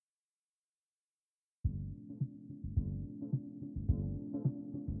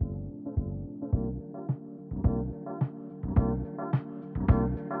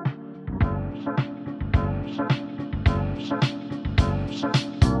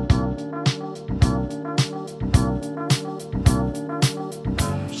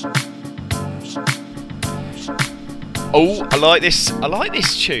Oh, I like this. I like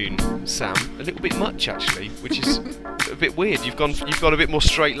this tune, Sam. A little bit much, actually, which is a bit weird. You've gone a bit more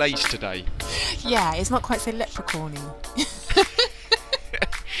straight laced today. Yeah, it's not quite so leprechaun-y.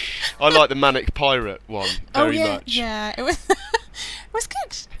 I like the Manic Pirate one very much. Yeah, it was. It was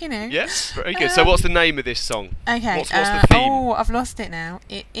good, you know. Yes, very good. So what's the name of this song? Okay. What's the theme? Oh, I've lost it now.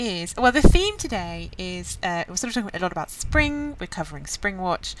 It is... Well, the theme today is... we're sort of talking a lot about spring. We're covering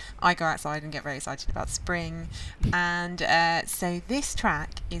Springwatch. I go outside and get very excited about spring. And so this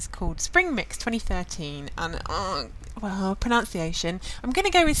track is called Spring Mix 2013. And, pronunciation. I'm going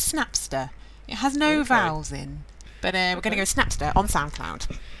to go with Snapster. It has no vowels in. But we're going to go with Snapster on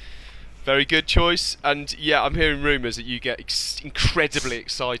SoundCloud. Very good choice, and yeah, I'm hearing rumours that you get incredibly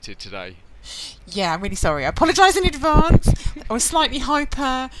excited today. Yeah, I'm really sorry. I apologise in advance. I was slightly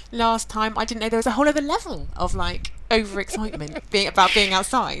hyper last time. I didn't know there was a whole other level of overexcitement about being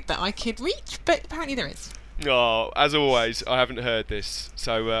outside that I could reach, but apparently there is. Oh, as always, I haven't heard this,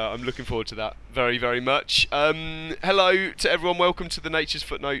 so I'm looking forward to that very, very much. Hello to everyone. Welcome to the Nature's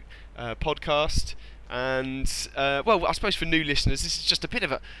Footnote podcast, and I suppose for new listeners, this is just a bit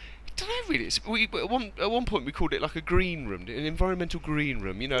of a... I don't know really. At one point we called it like a green room, an environmental green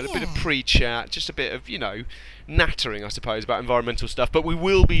room. You know, a bit of pre-chat, just a bit of nattering, I suppose, about environmental stuff. But we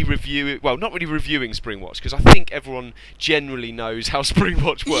will be not really reviewing Springwatch, because I think everyone generally knows how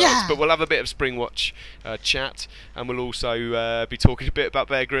Springwatch works. Yeah. But we'll have a bit of Springwatch chat, and we'll also be talking a bit about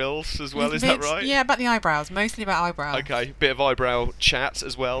Bear Grylls as well. Is that right? Yeah, about the eyebrows, mostly about eyebrows. Okay, bit of eyebrow chat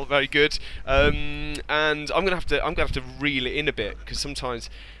as well. Very good. And I'm gonna have to reel it in a bit, because sometimes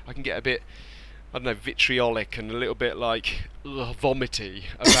I can get a bit, I don't know, vitriolic and a little bit vomity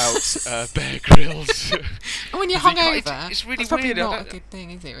about Bear Grylls. When you're hungover, it's really that's probably weird. Not a good thing,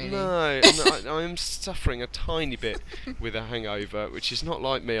 is it? Really? No, I am suffering a tiny bit with a hangover, which is not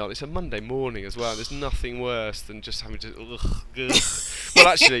like me. It's a Monday morning as well. There's nothing worse than just having to. Well,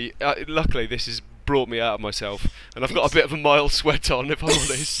 actually, luckily this is brought me out of myself, and I've got a bit of a mild sweat on, if I'm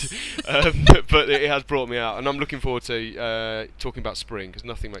honest, but it has brought me out, and I'm looking forward to talking about spring, because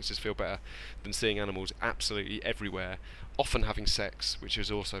nothing makes us feel better than seeing animals absolutely everywhere, often having sex, which is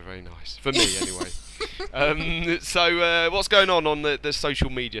also very nice for me anyway. So what's going on the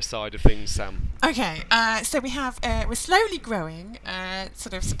social media side of things, Sam? Okay, so we have we're slowly growing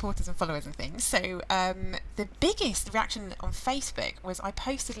sort of supporters and followers and things. So the biggest reaction on Facebook was I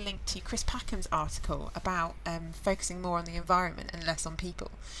posted a link to Chris Packham's article about focusing more on the environment and less on people,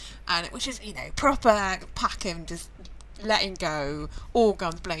 and which is proper Packham just letting go, all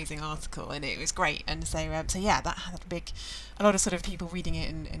guns blazing article, and it was great. And so yeah, that had a lot of sort of people reading it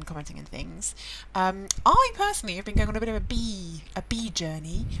and commenting and things. I personally have been going on a bit of a bee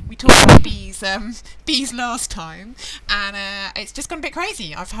journey. We talked about bees last time, and it's just gone a bit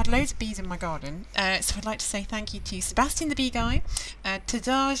crazy. I've had loads of bees in my garden, so I'd like to say thank you to Sebastian the bee guy,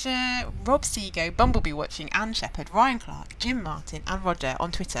 Tadaja, Rob Seago, Bumblebee Watching, Anne Shepherd, Ryan Clark, Jim Martin, and Roger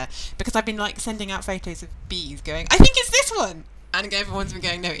on Twitter, because I've been sending out photos of bees going, I think it's this one, and everyone's been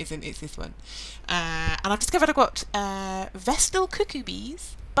going, no, it isn't, it's this one. And I've discovered I've got Vestal cuckoo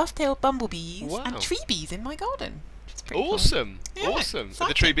bees, buff-tailed bumblebees, and tree bees in my garden. Awesome, cool. Yeah, awesome. exciting. Are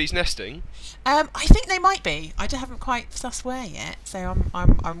the tree bees nesting? I think they might be. I just haven't quite sussed where yet, so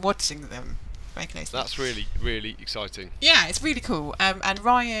I'm watching them very closely. That's really, really exciting. Yeah, it's really cool. And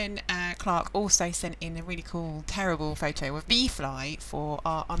Ryan Clark also sent in a really cool, terrible photo of bee fly for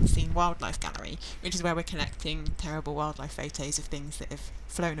our Unseen Wildlife Gallery, which is where we're collecting terrible wildlife photos of things that have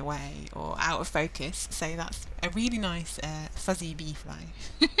flown away or out of focus. So that's a really nice fuzzy bee fly.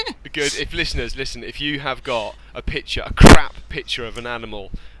 Good. If listeners listen, if you have got a crap picture of an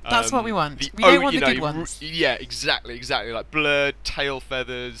animal, that's what we want. We don't want the good ones. Yeah, exactly. Like blurred tail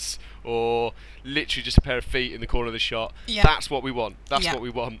feathers, or literally just a pair of feet in the corner of the shot. Yeah. That's what we want. That's what we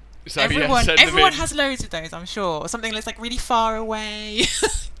want. So everyone has loads of those, I'm sure. Something that's really far away,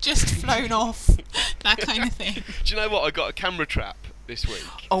 just flown off, that kind of thing. Do you know what? I got a camera trap this week.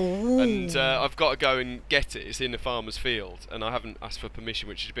 Oh. And I've got to go and get it. It's in a farmer's field, and I haven't asked for permission,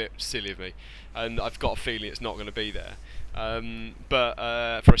 which is a bit silly of me. And I've got a feeling it's not going to be there. But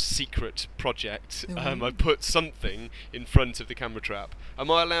for a secret project, I put something in front of the camera trap. Am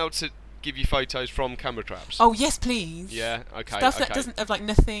I allowed to give you photos from camera traps? Oh yes, please. Yeah, okay. Stuff that doesn't have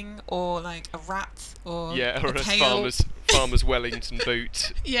nothing, or a rat, or or a farmer's Wellington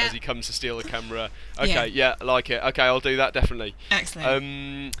boot as he comes to steal the camera. Okay, yeah, I like it. Okay, I'll do that definitely.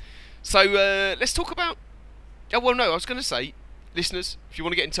 Excellent. So let's talk about. I was going to say, listeners, if you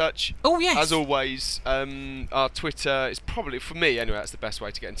want to get in touch, as always, our Twitter is probably, for me anyway, that's the best way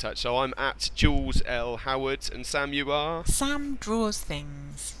to get in touch. So I'm at Jules L Howard, and Sam, you are? Sam Draws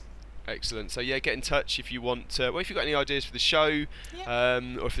Things. Excellent. So yeah, get in touch if you want. If you've got any ideas for the show, Yeah.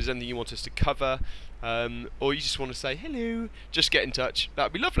 or if there's anything you want us to cover, or you just want to say hello, just get in touch.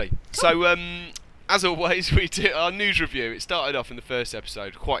 That'd be lovely. Cool. So as always, we did our news review. It started off in the first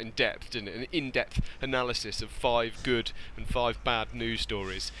episode quite in depth, didn't it? An in-depth analysis of 5 good and 5 bad news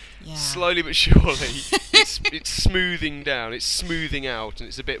stories. Yeah. Slowly but surely, it's smoothing down. It's smoothing out, and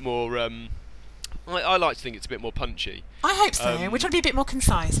it's a bit more. I like to think it's a bit more punchy. I hope so. We're trying to be a bit more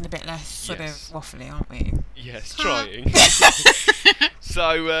concise and a bit less sort Yes. of waffly, aren't we? Yes, trying.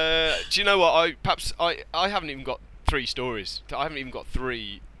 So, do you know what? I haven't even got 3 stories. I haven't even got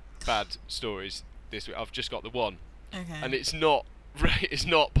 3 bad stories this week. I've just got the one, Okay. and it's not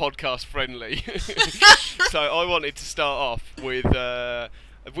podcast friendly. So I wanted to start off with the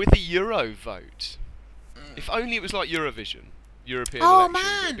Euro vote. If only it was like Eurovision. European elections,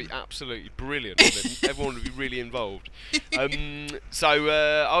 man. it'd be absolutely brilliant. Everyone would be really involved. So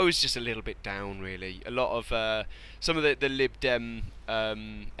I was just a little bit down, really. A lot of some of the Lib Dem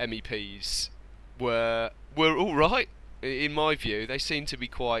MEPs were all right. In my view, they seem to be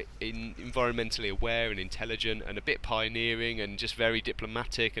quite environmentally aware and intelligent and a bit pioneering and just very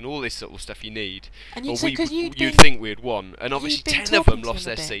diplomatic and all this sort of stuff you need. And Or you'd think we'd won. And obviously been 10 of talking them to lost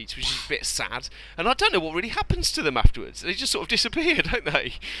them a their bit. seats, which is a bit sad. And I don't know what really happens to them afterwards. They just sort of disappear, don't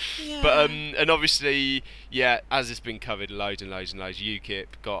they? Yeah. But and obviously, yeah, as it's been covered, loads and loads and loads. UKIP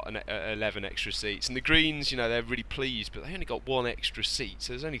got 11 extra seats, and the Greens, they're really pleased, but they only got 1 extra seat,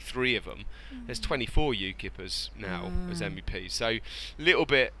 so there's only 3 of them. There's 24 UKIPers now as MEPs, so a little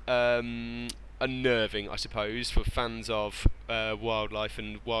bit unnerving, I suppose, for fans of wildlife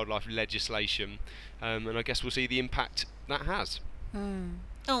and wildlife legislation, and I guess we'll see the impact that has.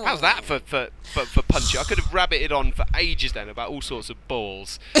 Oh. How's that for punchy? I could have rabbited on for ages then about all sorts of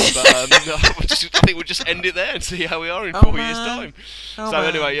balls, but I think we'll just end it there and see how we are in 4 years' time. Oh, So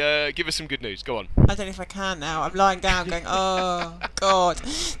man. anyway, give us some good news. Go on. I don't know if I can now. I'm lying down going, oh, God.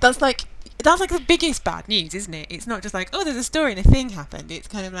 That's like the biggest bad news, isn't it? It's not just like, oh, there's a story and a thing happened. It's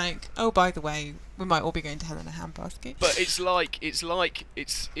kind of like, oh, by the way, we might all be going to hell in a handbasket. But it's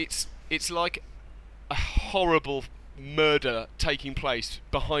like a horrible murder taking place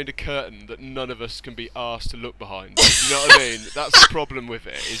behind a curtain that none of us can be asked to look behind. You know what I mean? That's the problem with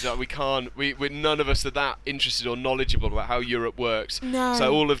it, is that we're none of us are that interested or knowledgeable about how Europe works. No.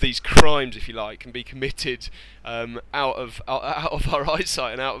 So all of these crimes, if you like, can be committed out of our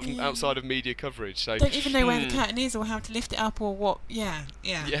eyesight and outside of media coverage. So Don't even know where the curtain is or how to lift it up or what. Yeah.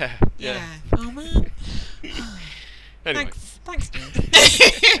 Yeah. Oh, man. Anyway. Thanks,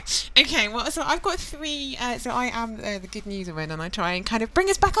 Jules. Okay, well, so I've got 3. So I am the good news woman, and I try and kind of bring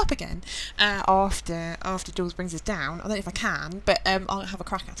us back up again after Jules brings us down. I don't know if I can, but I'll have a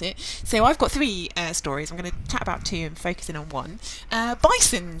crack at it. So I've got 3 stories. I'm going to chat about 2 and focus in on 1.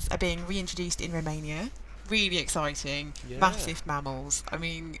 Bisons are being reintroduced in Romania. Really exciting, Yeah. massive mammals. I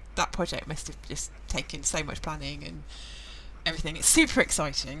mean, that project must have just taken so much planning and everything. It's super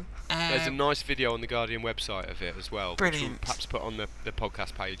exciting. There's a nice video on the Guardian website of it as well. Brilliant. Which we'll perhaps put on the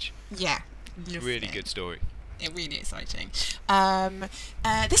podcast page. Yeah. Really good story. Really exciting.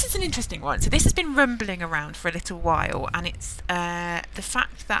 This is an interesting one. So this has been rumbling around for a little while, and it's the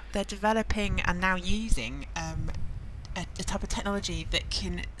fact that they're developing and now using a type of technology that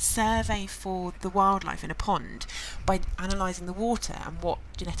can survey for the wildlife in a pond by analysing the water and what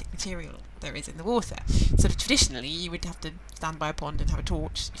genetic material there is in the water. Sort of traditionally, you would have to stand by a pond and have a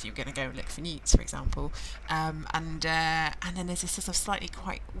torch if you were going to go and look for newts, for example. And then there's this sort of slightly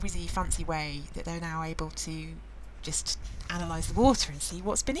quite whizzy, fancy way that they're now able to just analyse the water and see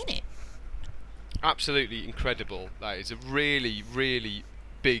what's been in it. Absolutely incredible. That is a really, really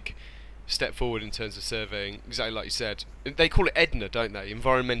big step forward in terms of surveying, exactly like you said. They call it EDNA, don't they?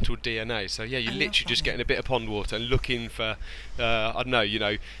 Environmental DNA. So yeah, you're literally just getting a bit of pond water and looking for, I don't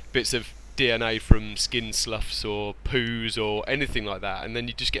know, bits of DNA from skin sloughs or poos or anything like that, and then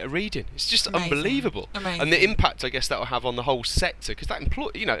you just get a reading. It's just unbelievable. Amazing. And the impact, I guess, that will have on the whole sector, because that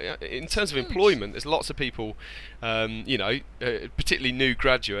in terms of employment, there's lots of people, particularly new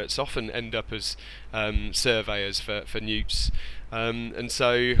graduates, often end up as surveyors for newts. And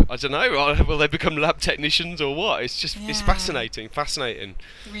so I don't know, will they become lab technicians or what? It's just it's fascinating.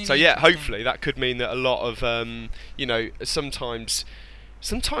 Really So yeah, interesting. hopefully that could mean that a lot of sometimes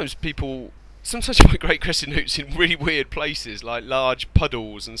you find great crested newts in really weird places, like large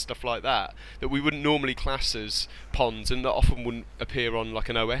puddles and stuff like that we wouldn't normally class as ponds, and that often wouldn't appear on like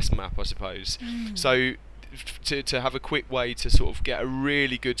an OS map, I suppose. So to have a quick way to sort of get a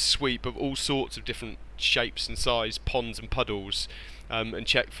really good sweep of all sorts of different shapes and size ponds and puddles, and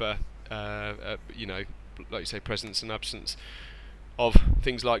check for like you say, presence and absence of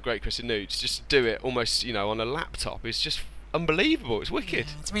things like great crested newts, just to do it almost, on a laptop is just unbelievable. It's wicked.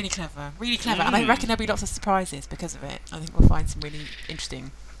 Yeah, it's really clever, and I reckon there'll be lots of surprises because of it. I think we'll find some really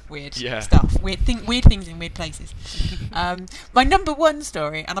interesting, weird stuff, weird things in weird places. My number one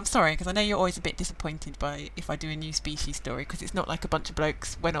story, and I'm sorry because I know you're always a bit disappointed if I do a new species story, because it's not like a bunch of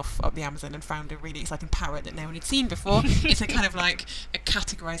blokes went off up the Amazon and found a really exciting parrot that no one had seen before. It's a kind of like a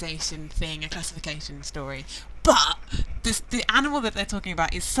categorization thing, a classification story. But the animal that they're talking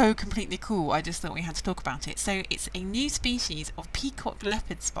about is so completely cool, I just thought we had to talk about it. So it's a new species of peacock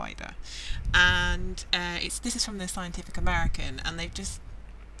leopard spider, and this is from the Scientific American, and they've just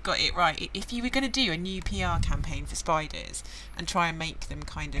got it right. If you were going to do a new PR campaign for spiders and try and make them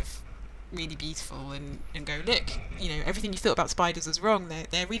kind of really beautiful and go, look, everything you thought about spiders was wrong,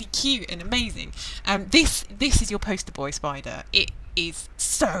 they're really cute and amazing. This is your poster boy spider. It is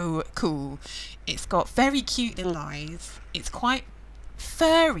so cool. It's got very cute little eyes. It's quite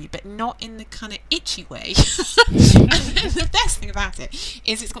furry, but not in the kind of itchy way. And the best thing about it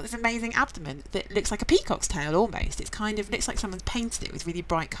is it's got this amazing abdomen that looks like a peacock's tail almost. It's kind of looks like someone's painted it with really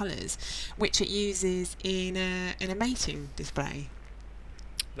bright colours, which it uses in a mating display.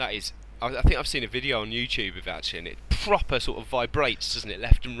 That is, I think I've seen a video on YouTube of that, and it proper sort of vibrates, doesn't it,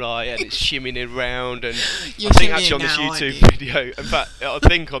 left and right, and it's shimming around. And I think actually on this YouTube video, in fact, I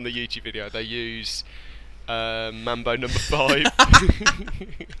think on the YouTube video they use Mambo number 5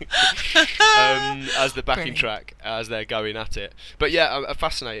 as the backing track as they're going at it. But yeah,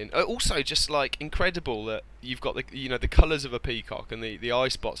 fascinating. Also, just like incredible that you've got the colours of a peacock and the eye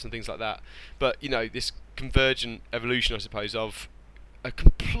spots and things like that. But this convergent evolution, I suppose, of a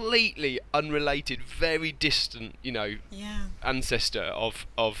completely unrelated, very distant, ancestor of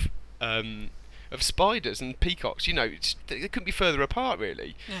spiders and peacocks. They couldn't be further apart,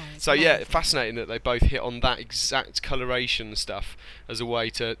 really. No, so amazing. Fascinating that they both hit on that exact coloration stuff as a way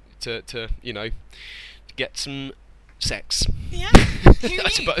to get some sex. Yeah, who knew I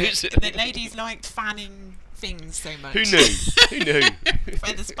suppose that ladies liked fanning things so much? Who knew?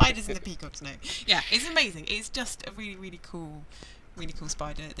 When the spiders and the peacocks know. Yeah, it's amazing. It's just a really, really cool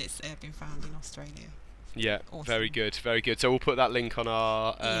spider that's been found in Australia. Yeah, awesome. Very good. So we'll put that link on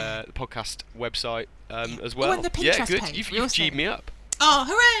our podcast website as well. Oh, and the Pinterest page. You've G'd me up. Oh,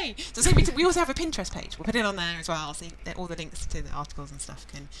 hooray! So we also have a Pinterest page. We'll put it on there as well, so that all the links to the articles and stuff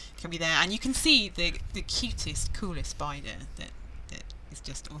can be there. And you can see the cutest, coolest spider that is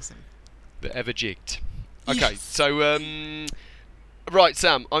just awesome. That ever jigged. Okay, yes. So... Right,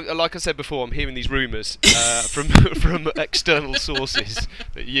 Sam. Like I said before, I'm hearing these rumours from external sources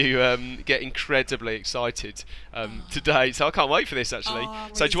that you get incredibly excited today. So I can't wait for this, actually.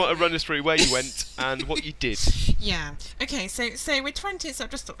 So do you want to run us through where you went and what you did? Yeah. Okay. So we're trying to. So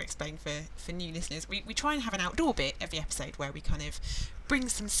I've just thought of explain for new listeners. We try and have an outdoor bit every episode where we kind of bring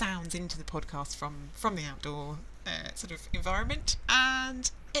some sounds into the podcast from the outdoor sort of environment.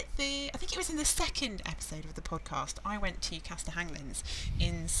 And I think it was in the second episode of the podcast, I went to Castor Hanglands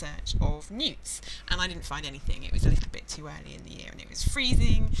in search of newts, and I didn't find anything. It was a little bit too early in the year, and it was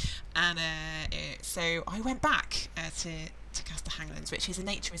freezing, and so I went back to Castor Hanglands, which is a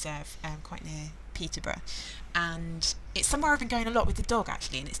nature reserve quite near Peterborough, and it's somewhere I've been going a lot with the dog,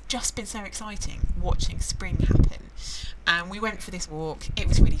 actually, and it's just been so exciting watching spring happen. And we went for this walk. It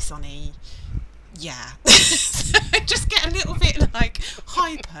was really sunny. Yeah. Just get a little bit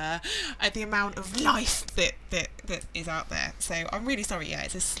hyper at the amount of life that is out there. So I'm really sorry. Yeah,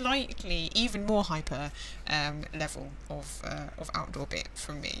 it's a slightly even more hyper level of outdoor bit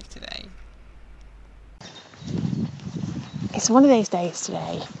from me today. It's one of those days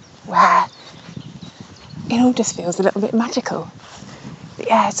today where it all just feels a little bit magical. The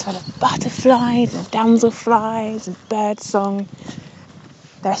air's full of butterflies and damselflies and bird song.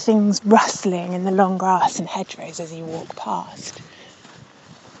 There are things rustling in the long grass and hedgerows as you walk past.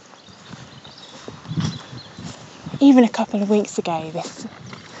 Even a couple of weeks ago, this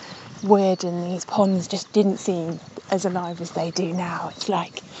wood and these ponds just didn't seem as alive as they do now. It's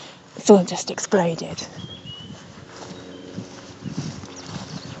like it's all just exploded.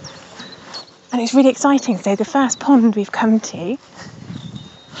 And it's really exciting. So the first pond we've come to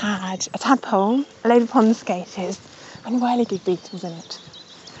had a tadpole, a load of pond skaters, and whirligig beetles in it.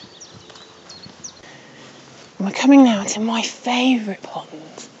 And we're coming now to my favourite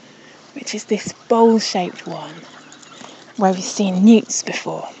pond, which is this bowl-shaped one, where we've seen newts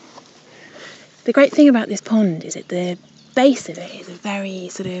before. The great thing about this pond is at the base of it is a very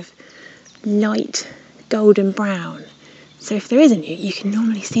sort of light golden brown. So if there is a newt, you can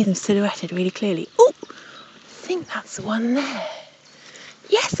normally see them silhouetted really clearly. Oh, I think that's the one there.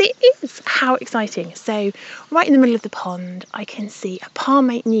 Yes, it is. How exciting. So right in the middle of the pond, I can see a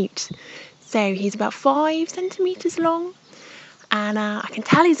palmate newt. So he's about 5 centimetres long. And I can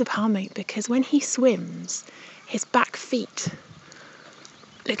tell he's a palmate because when he swims, his back feet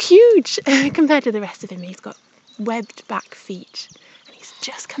look huge compared to the rest of him. He's got webbed back feet. And he's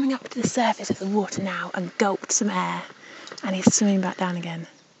just coming up to the surface of the water now and gulped some air. And he's swimming back down again.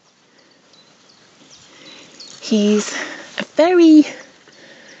 His belly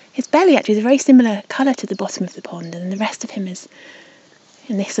actually is a very similar colour to the bottom of the pond, and the rest of him is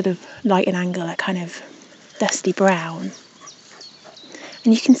in this sort of light and angle, a kind of dusty brown.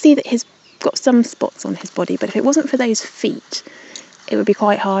 And you can see that he's got some spots on his body, but if it wasn't for those feet, it would be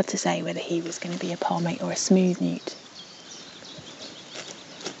quite hard to say whether he was going to be a palmate or a smooth newt.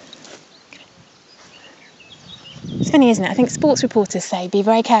 It's funny, isn't it? I think sports reporters say be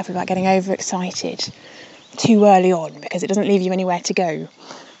very careful about getting overexcited too early on because it doesn't leave you anywhere to go.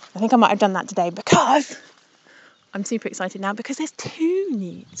 I think I might have done that today because I'm super excited now because there's 2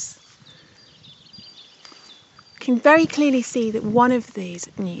 newts. You can very clearly see that one of these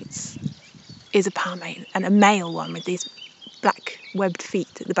newts is a palmate and a male one with these black webbed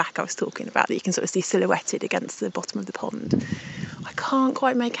feet at the back I was talking about that you can sort of see silhouetted against the bottom of the pond. I can't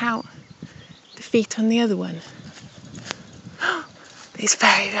quite make out the feet on the other one. It's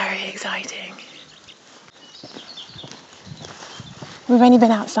very, very exciting. We've only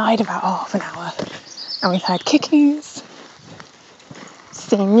been outside about half an hour and we've heard cuckoos,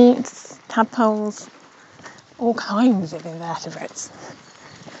 seen newts, tadpoles, all kinds of invertebrates.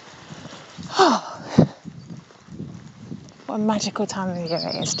 Oh, what a magical time of year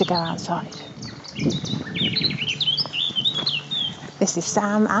it is to go outside. This is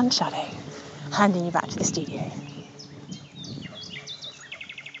Sam and Shadow handing you back to the studio.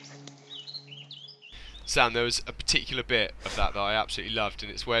 Sam, there was a particular bit of that I absolutely loved,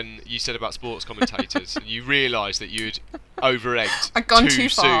 and it's when you said about sports commentators and you realised that you'd over-egged too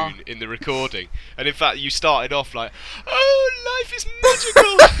soon in the recording. And in fact, you started off like, oh, life is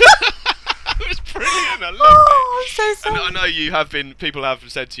magical! It was brilliant, I loved it. I'm so sorry. And I know people have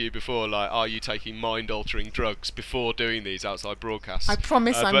said to you before, like, are you taking mind-altering drugs before doing these outside broadcasts? I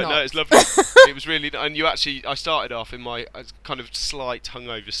promise I'm but not. No, it's lovely. It was really, and I started off in my kind of slight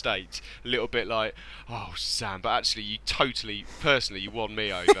hungover state, a little bit like, oh, Sam, but actually you totally, personally, you won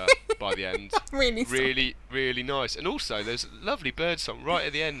me over by the end. Really sorry. Really, really nice. And also, there's a lovely bird song right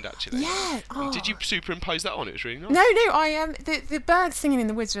at the end, actually. Yeah. Oh. Did you superimpose that on? It was really nice. No, I the bird singing in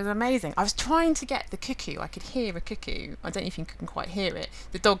the woods was amazing. I was trying to get the cuckoo. I could hear a cuckoo. I don't know if you can quite hear it.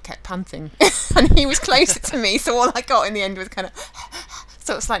 The dog kept panting, and he was closer to me. So all I got in the end was kind of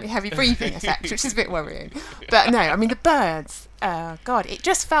sort of slightly heavy breathing effect, which is a bit worrying. But no, I mean the birds. God, it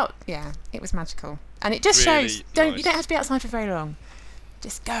just felt it was magical, and it just really shows nice. you don't have to be outside for very long.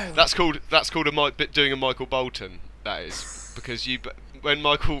 Just go. That's called doing a Michael Bolton. That is because when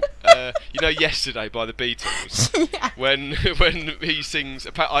Michael, yesterday by the Beatles, Yeah. when he sings,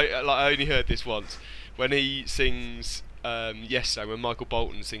 I only heard this once. When he sings yesterday, when Michael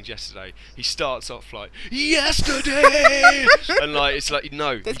Bolton sings yesterday, he starts off like yesterday, and like it's like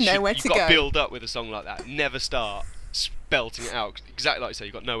There's nowhere to you've got go. to build up with a song like that. Never start belting it out exactly like you say.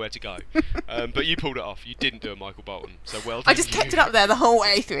 You've got nowhere to go, but you pulled it off. You didn't do a Michael Bolton, so well done. I just kept it up there the whole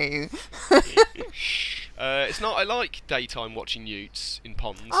way through. It's not. I like daytime watching newts in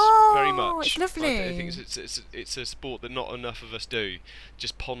ponds very much. It's lovely. I think it's a sport that not enough of us do.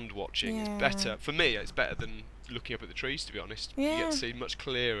 Just pond watching is Yeah. better for me. It's better than looking up at the trees. To be honest, you Yeah. get to see much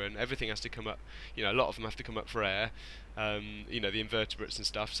clearer, and everything has to come up. A lot of them have to come up for air. The invertebrates and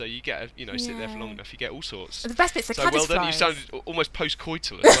stuff. So you get sit there for long enough. You get all sorts. The best bit's the So well caddis done. You flies. sounded almost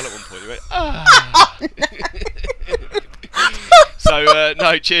post-coital as well at one point. You went, ah. So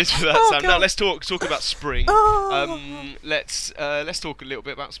no, cheers for that, Oh, Sam. God. Now let's talk about spring. Oh. Let's talk a little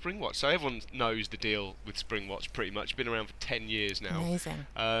bit about Springwatch. So everyone knows the deal with Springwatch pretty much. Been around for 10 years now. Amazing.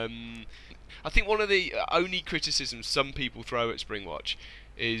 I think one of the only criticisms some people throw at Springwatch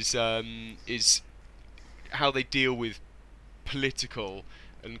is how they deal with political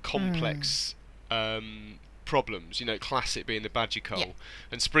and complex problems. Classic being the badger cull. Yeah.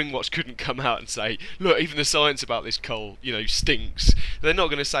 And Springwatch couldn't come out and say, look, even the science about this cull, stinks. They're not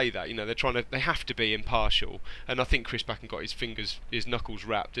going to say that. They have to be impartial. And I think Chris Packham got his knuckles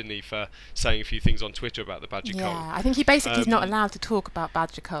wrapped, didn't he, for saying a few things on Twitter about the badger cull. Yeah, I think he basically is not allowed to talk about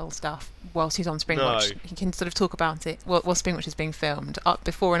badger cull stuff whilst he's on Springwatch. No. He can sort of talk about it while Springwatch is being filmed.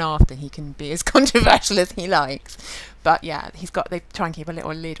 Before and after, he can be as controversial as he likes. But yeah, they try and keep a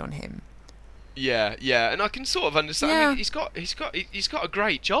little lid on him. Yeah, and I can sort of understand. I Yeah. mean, he's got a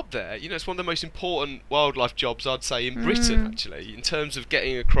great job there. You know, it's one of the most important wildlife jobs I'd say in Britain, actually, in terms of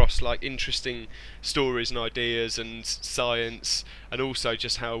getting across like interesting stories and ideas and science, and also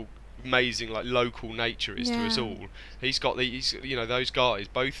just how amazing like local nature is to us Yeah. all. You know, those guys,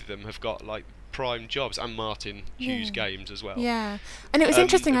 both of them have got like prime jobs, and Martin Hughes Yeah. Games as well. Yeah, and it was Um,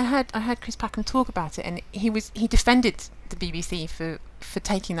 interesting. I heard Chris Packham talk about it, and he defended the BBC for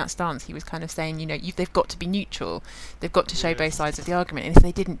taking that stance. He was kind of saying, they've got to be neutral, they've got to show Yeah. both sides of the argument, and if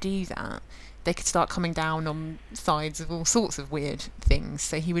they didn't do that, they could start coming down on sides of all sorts of weird things.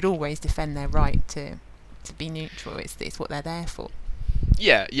 So he would always defend their right to be neutral. It's what they're there for.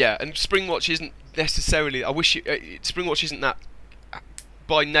 Yeah, and Springwatch isn't necessarily. Springwatch isn't that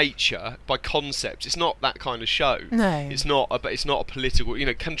by nature, by concept. It's not that kind of show. No. It's not a political. You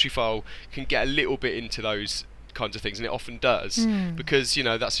know, Countryfile can get a little bit into those kinds of things, and it often does because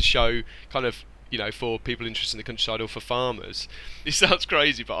that's a show kind of. For people interested in the countryside or for farmers. It sounds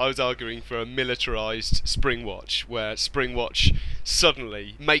crazy, but I was arguing for a militarised Springwatch, where Springwatch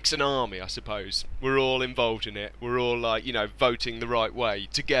suddenly makes an army, I suppose. We're all involved in it. We're all voting the right way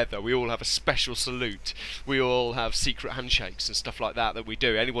together. We all have a special salute. We all have secret handshakes and stuff like that we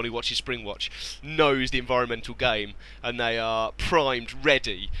do. Anyone who watches Springwatch knows the environmental game, and they are primed,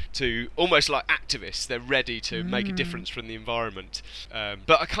 ready to, almost like activists, they're ready to make a difference from the environment.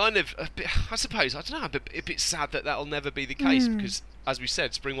 But I suppose, I don't know, a bit sad that that'll never be the case because, as we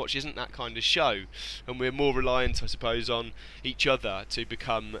said, Springwatch isn't that kind of show, and we're more reliant, I suppose, on each other to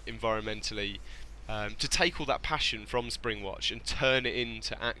become environmentally, to take all that passion from Springwatch and turn it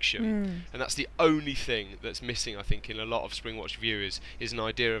into action. And that's the only thing that's missing, I think, in a lot of Springwatch viewers, is an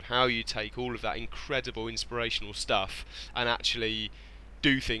idea of how you take all of that incredible, inspirational stuff and actually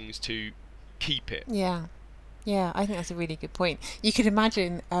do things to keep it. Yeah, I think that's a really good point. You could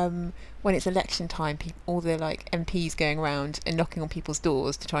imagine when it's election time, all the MPs going around and knocking on people's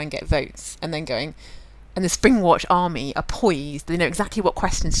doors to try and get votes, and then going, and the Springwatch army are poised. They know exactly what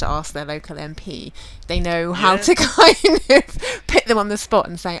questions to ask their local MP. They know how to kind of put them on the spot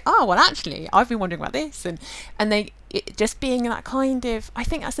and say, "Oh, well, actually, I've been wondering about this," and just being that kind of. I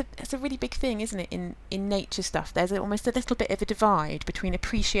think that's a really big thing, isn't it? In nature stuff, there's almost a little bit of a divide between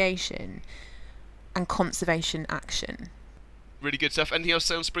appreciation and conservation action. Really good stuff. Anything else to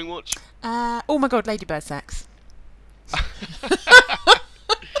say on Springwatch? Oh my god, ladybird sex.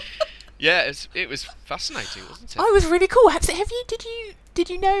 Yeah, it was fascinating, wasn't it? Oh, it was really cool. Did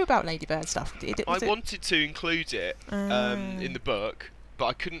you know about ladybird stuff? I wanted to include it in the book, but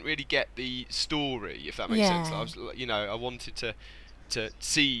I couldn't really get the story, if that makes sense. I was, I wanted to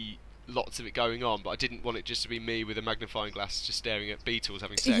see lots of it going on, but I didn't want it just to be me with a magnifying glass just staring at beetles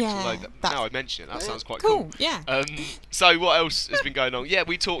having sex. Although now I mention it, that sounds quite cool. Yeah. So what else has been going on? Yeah,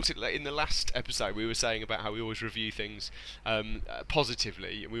 we talked in the last episode. We were saying about how we always review things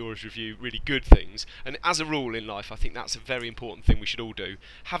positively, and we always review really good things. And as a rule in life, I think that's a very important thing we should all do.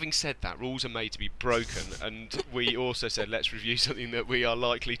 Having said that, rules are made to be broken, and we also said let's review something that we are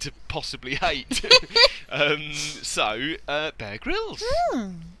likely to possibly hate. So Bear Grylls.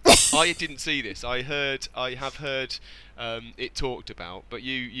 I didn't see this. I have heard it talked about, but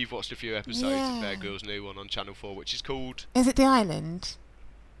you've watched a few episodes of Bear Grylls' new one on Channel 4, which is called... Is it The Island?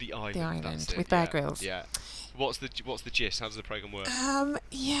 The Island. The Island, that's it, with Bear Grylls. Yeah. What's the gist? How does the programme work?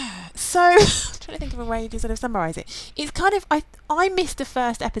 So I'm trying to think of a way to sort of summarise it. It's kind of I missed the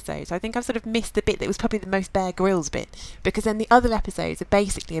first episode, so I think I've sort of missed the bit that was probably the most Bear Grylls bit, because then the other episodes are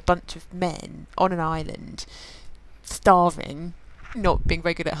basically a bunch of men on an island, starving, not being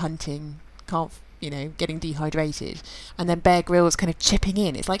very good at hunting, getting dehydrated, and then Bear Grylls kind of chipping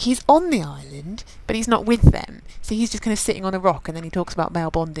in. It's like he's on the island, but he's not with them. So he's just kind of sitting on a rock, and then he talks about male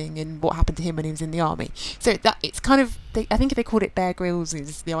bonding and what happened to him when he was in the army. So that it's kind of, I think they called it Bear Grylls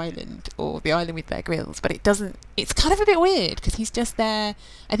is the Island, or The Island with Bear Grylls, but it doesn't. It's kind of a bit weird because he's just there.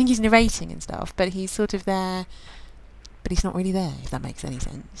 I think he's narrating and stuff, but he's sort of there, but he's not really there. If that makes any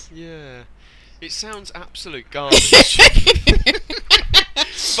sense. Yeah, it sounds absolute garbage.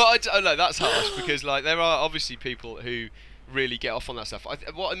 But I know that's harsh because there are obviously people who really get off on that stuff.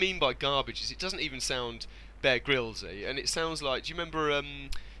 What I mean by garbage is it doesn't even sound Bear Grylls-y, and it sounds like. Do you remember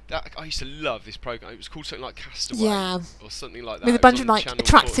that I used to love this program? It was called something like Castaway, or something like that. With a bunch of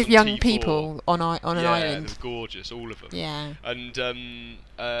attractive young T4. People on an island. Yeah, they were gorgeous, all of them. Yeah. And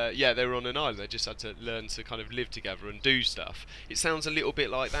they were on an island. They just had to learn to kind of live together and do stuff. It sounds a little bit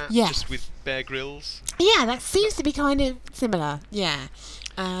like that, just with Bear Grylls. Yeah, that seems to be kind of similar. Yeah.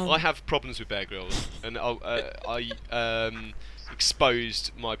 I have problems with Bear Grylls, and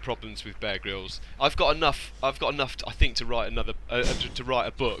exposed my problems with Bear Grylls. I've got enough. I think, to write another to write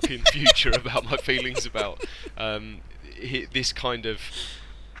a book in future about my feelings about this kind of,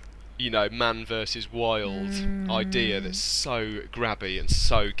 man versus wild idea that's so grabby and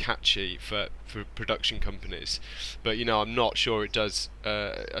so catchy for production companies. But I'm not sure it does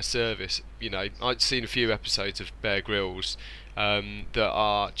a service. I'd seen a few episodes of Bear Grylls that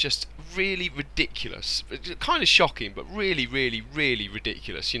are just really ridiculous, kind of shocking, but really, really, really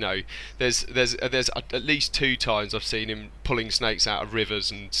ridiculous. There's at least 2 times I've seen him pulling snakes out of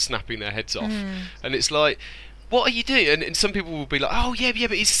rivers and snapping their heads off, and it's like, what are you doing? And some people will be like, oh yeah,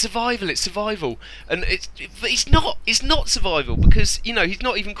 but it's survival, and it's not survival, because he's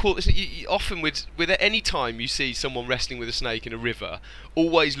not even caught. Often with any time you see someone wrestling with a snake in a river,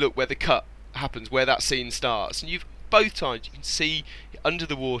 always look where the cut happens, where that scene starts, and both times you can see under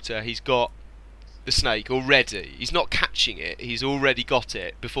the water he's got the snake already. He's not catching it, he's already got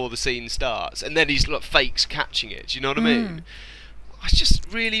it before the scene starts, and then he's fakes catching it. Do you know what I mean? It's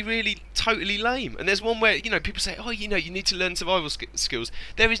just really, really totally lame. And there's one where, people say, oh, you need to learn survival skills.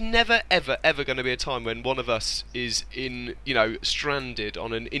 There is never, ever, ever going to be a time when one of us is stranded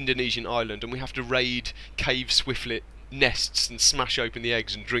on an Indonesian island and we have to raid cave swiftlet nests and smash open the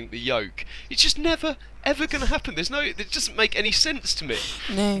eggs and drink the yolk. It's just never, ever going to happen. It doesn't make any sense to me.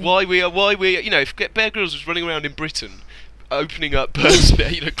 No. Why we if Bear Grylls was running around in Britain, opening up birds,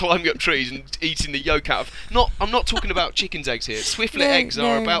 climbing up trees and eating the yolk out of. I'm not talking about chickens' eggs here. Swiftlet eggs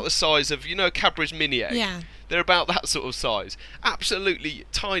are about the size of a Cadbury's mini egg. Yeah. They're about that sort of size. Absolutely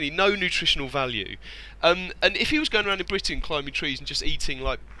tiny, no nutritional value. And if he was going around in Britain climbing trees and just eating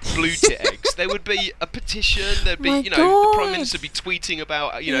blue tit eggs, there would be a petition. There'd be, the Prime Minister would be tweeting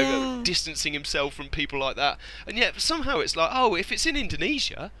about, distancing himself from people like that. And yet somehow it's like, oh, if it's in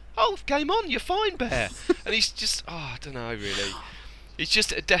Indonesia, oh, game on, you're fine, Bear. And he's just, I don't know, really. He's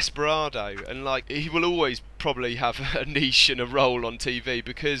just a desperado, and he will always probably have a niche and a role on TV,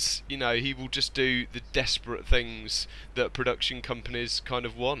 because he will just do the desperate things that production companies kind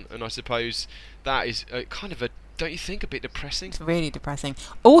of want, and I suppose that is kind of don't you think, a bit depressing? It's really depressing.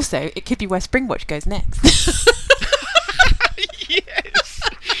 Also, it could be where Springwatch goes next. Yes.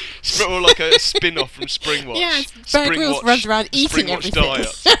 It's more like a spin-off from Springwatch. Yeah, Bear Grylls runs around eating everything.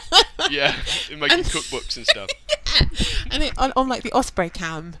 Diet. Yeah, making cookbooks and stuff. Yeah. And on the Osprey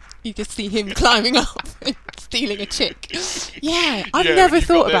cam, you just see him climbing up and stealing a chick. Yeah, I've never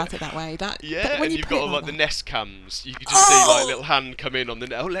thought about it that way. And you've got all the Nest cams. You could just see a little hand come in on the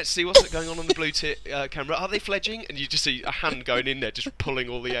let's see what's going on the blue tit camera. Are they fledging? And you just see a hand going in there, just pulling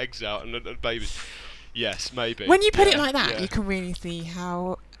all the eggs out and babies. Yes, maybe. When you put it like that, you can really see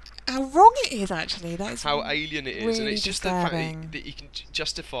how wrong it is, actually. That's how alien it is, really and it's just disturbing. the fact that he can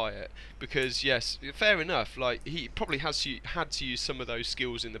justify it, because yes, fair enough, he probably had to use some of those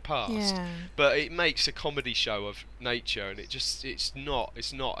skills in the past, but it makes a comedy show of nature, and it's not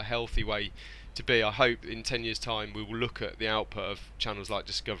a healthy way to be. I hope in 10 years' time we will look at the output of channels like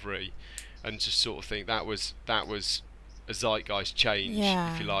Discovery and just sort of think that was a zeitgeist change,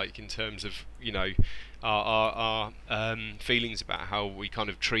 if you like, in terms of our feelings about how we kind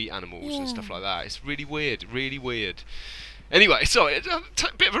of treat animals and stuff like that. It's really weird. Anyway, sorry, a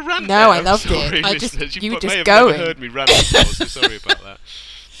bit of a rant. No, there. I loved it. You were just going. Never heard me rant before, so sorry about that.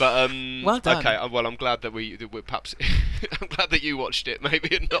 But well done. Okay, well, I'm glad that we're perhaps I'm glad that you watched it,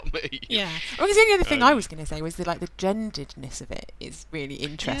 maybe, and not me. Yeah. Well, because the only other thing I was going to say was that the genderedness of it is really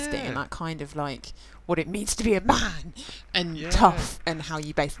interesting, and that kind of what it means to be a man and tough, and how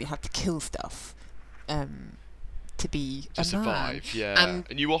you basically have to kill stuff to be to a survive, man.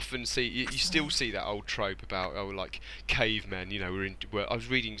 And you often see, you still see that old trope about cavemen. I was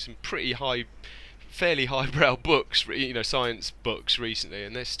reading some fairly highbrow books, science books recently,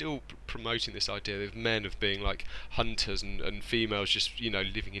 and they're still promoting this idea of men of being hunters, and females just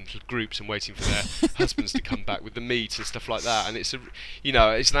living in groups and waiting for their husbands to come back with the meat and stuff like that. And it's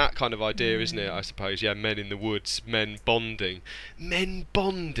it's that kind of idea, isn't it? I suppose. Yeah, men in the woods, men bonding.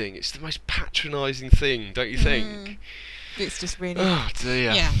 It's the most patronising thing, don't you think? It's just really. Oh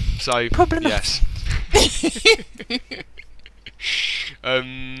dear. Yeah. So problematic. Yes.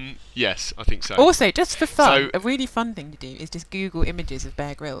 Yes, I think so. Also, just for fun, a really fun thing to do is just Google images of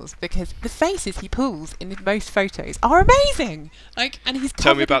Bear Grylls, because the faces he pulls in most photos are amazing. And he's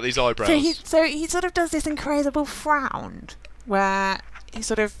tell me about these eyebrows. So he sort of does this incredible frown where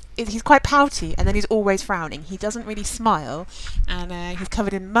he's quite pouty, and then he's always frowning. He doesn't really smile, and he's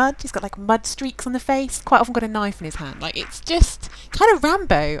covered in mud. He's got mud streaks on the face. Quite often got a knife in his hand. It's just kind of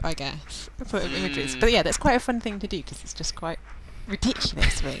Rambo, I guess, for images. But yeah, that's quite a fun thing to do, because it's just quite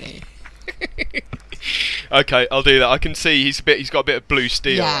ridiculous, really. Okay, I'll do that. I can see he's got a bit of blue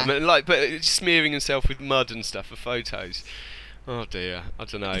steel. Yeah. I mean, like, but it's smearing himself with mud and stuff for photos. Oh dear, I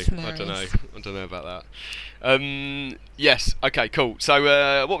don't know. It's I don't know. hilarious. I don't know about that. Yes. Okay. Cool. So,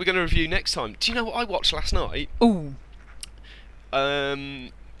 what we're going to review next time? Do you know what I watched last night? Ooh.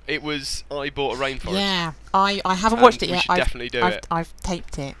 It was I Bought a Rainforest. Yeah. I haven't watched it we yet. should definitely do it. I've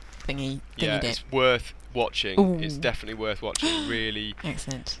taped it. Thingied Yeah, it. it's worth watching. Ooh. It's definitely worth watching. Really.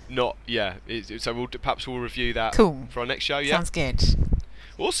 Excellent. Not. Yeah. So perhaps we'll review that. Cool. For our next show. Yeah. Sounds good.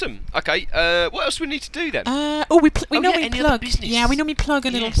 Awesome. Okay. What else do we need to do then? We normally any other plug. business? Yeah, we normally plug a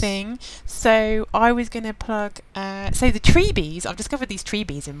little Yes. thing. So I was going to plug. So the tree bees. I've discovered these tree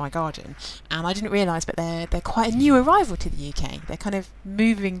bees in my garden, and I didn't realise, but they're quite a new arrival to the UK. They're kind of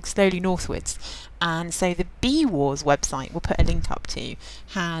moving slowly northwards, and so the Bee Wars website, we'll put a link up to,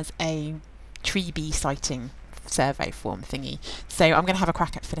 has a tree bee sighting survey form thingy. So I'm going to have a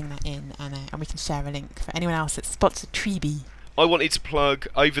crack at filling that in, and we can share a link for anyone else that spots a tree bee. I wanted to plug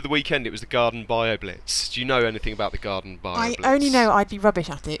over the weekend. It was the Garden Bio Blitz. Do you know anything about the Garden Bio I Blitz? only know I'd be rubbish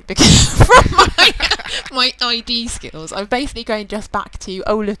at it because from my ID skills, I'm basically going just back to,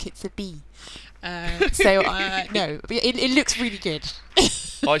 oh look, it's a bee. No, it looks really good.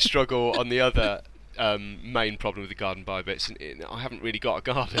 I struggle on the other main problem with the Garden Bio Blitz. I haven't really got a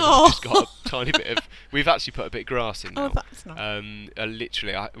garden. Oh. I've just got a tiny bit of. We've actually put a bit of grass in now. Oh, that's nice.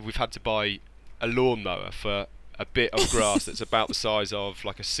 Literally, we've had to buy a lawnmower for a bit of grass that's about the size of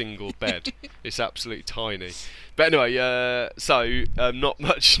like a single bed. It's absolutely tiny. But anyway, not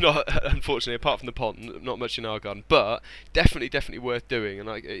much, unfortunately, apart from the pond, not much in our garden, but definitely worth doing, and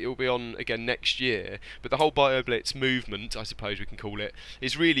it'll be on again next year. But the whole BioBlitz movement, I suppose we can call it,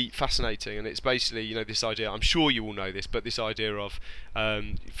 is really fascinating, and it's basically, this idea, I'm sure you all know this, but this idea of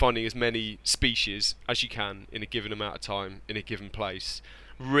finding as many species as you can in a given amount of time in a given place.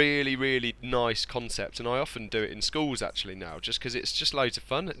 Really nice concept, and I often do it in schools actually now, just because it's just loads of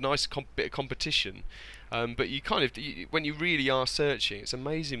fun, a nice bit of competition. But you kind of, when you really are searching, it's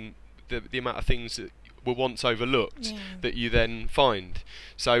amazing the amount of things that were once overlooked that you then find.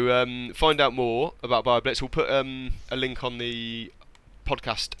 So find out more about BioBlitz. We'll put a link on the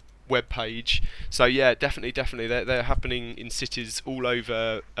podcast web page. So yeah, definitely they're happening in cities all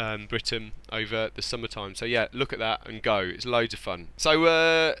over Britain over the summertime. So yeah, look at that and go. It's loads of fun. So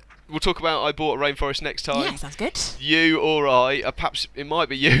we'll talk about I Bought a Rainforest next time. Yeah, sounds good. You or I, perhaps it might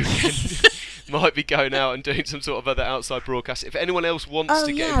be you, might be going out and doing some sort of other outside broadcast. If anyone else wants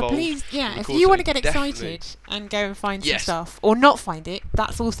to get involved, please, yeah. If record you want to something, get definitely. excited and go and find some Yes. stuff, or not find it,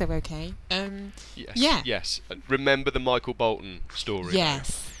 that's also okay. Yes. And remember the Michael Bolton story.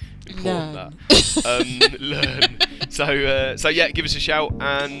 Yes. Important Learn. that. Learn. So yeah, give us a shout,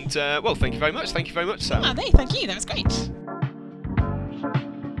 and well, thank you very much. Thank you very much, Sam. Thank you. That was great.